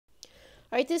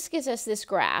All right, this gives us this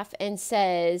graph and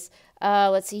says,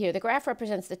 let's see here, the graph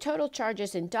represents the total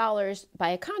charges in dollars by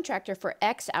a contractor for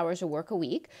X hours of work a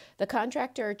week. The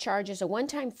contractor charges a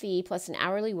one-time fee plus an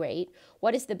hourly rate.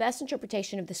 What is the best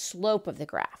interpretation of the slope of the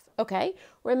graph? Okay,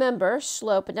 remember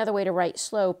slope, another way to write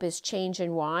slope is change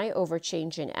in Y over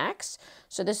change in X.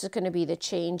 So this is going to be the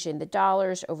change in the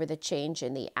dollars over the change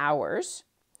in the hours.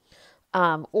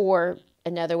 Or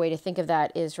another way to think of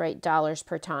that is write dollars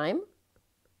per time.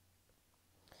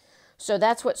 So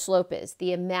that's what slope is,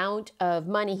 the amount of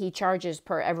money he charges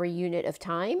per every unit of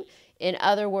time. In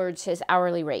other words, his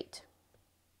hourly rate.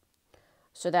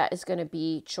 So that is going to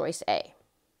be choice A.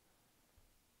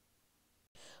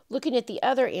 Looking at the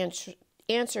other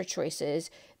answer choices,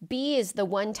 B is the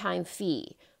one-time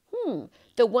fee.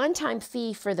 The one-time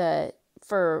fee for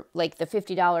like the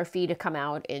 $50 fee to come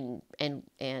out and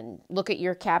look at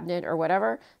your cabinet or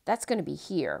whatever, that's going to be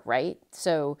here, right?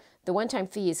 So the one-time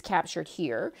fee is captured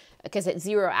here because at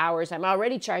 0 hours, I'm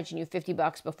already charging you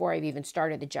 $50 before I've even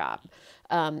started the job.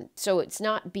 So it's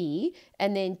not B.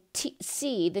 And then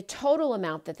C, the total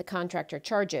amount that the contractor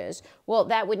charges, well,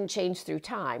 that wouldn't change through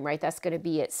time, right? That's going to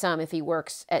be at some, if he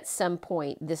works at some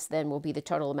point, this then will be the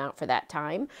total amount for that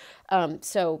time.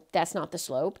 So that's not the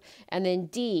slope. And then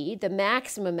D, the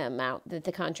maximum amount that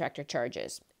the contractor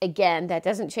charges. Again, that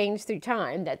doesn't change through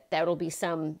time. That'll be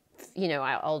some, you know,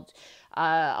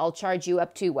 I'll charge you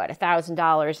up to what,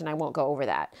 $1,000, and I won't go over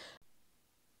that.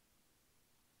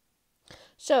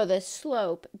 So the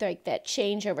slope, like that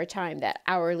change over time, that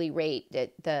hourly rate,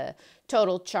 that the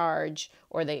total charge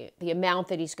or the amount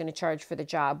that he's going to charge for the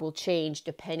job will change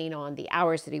depending on the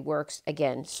hours that he works.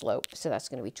 Again, slope. So that's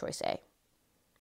going to be choice A.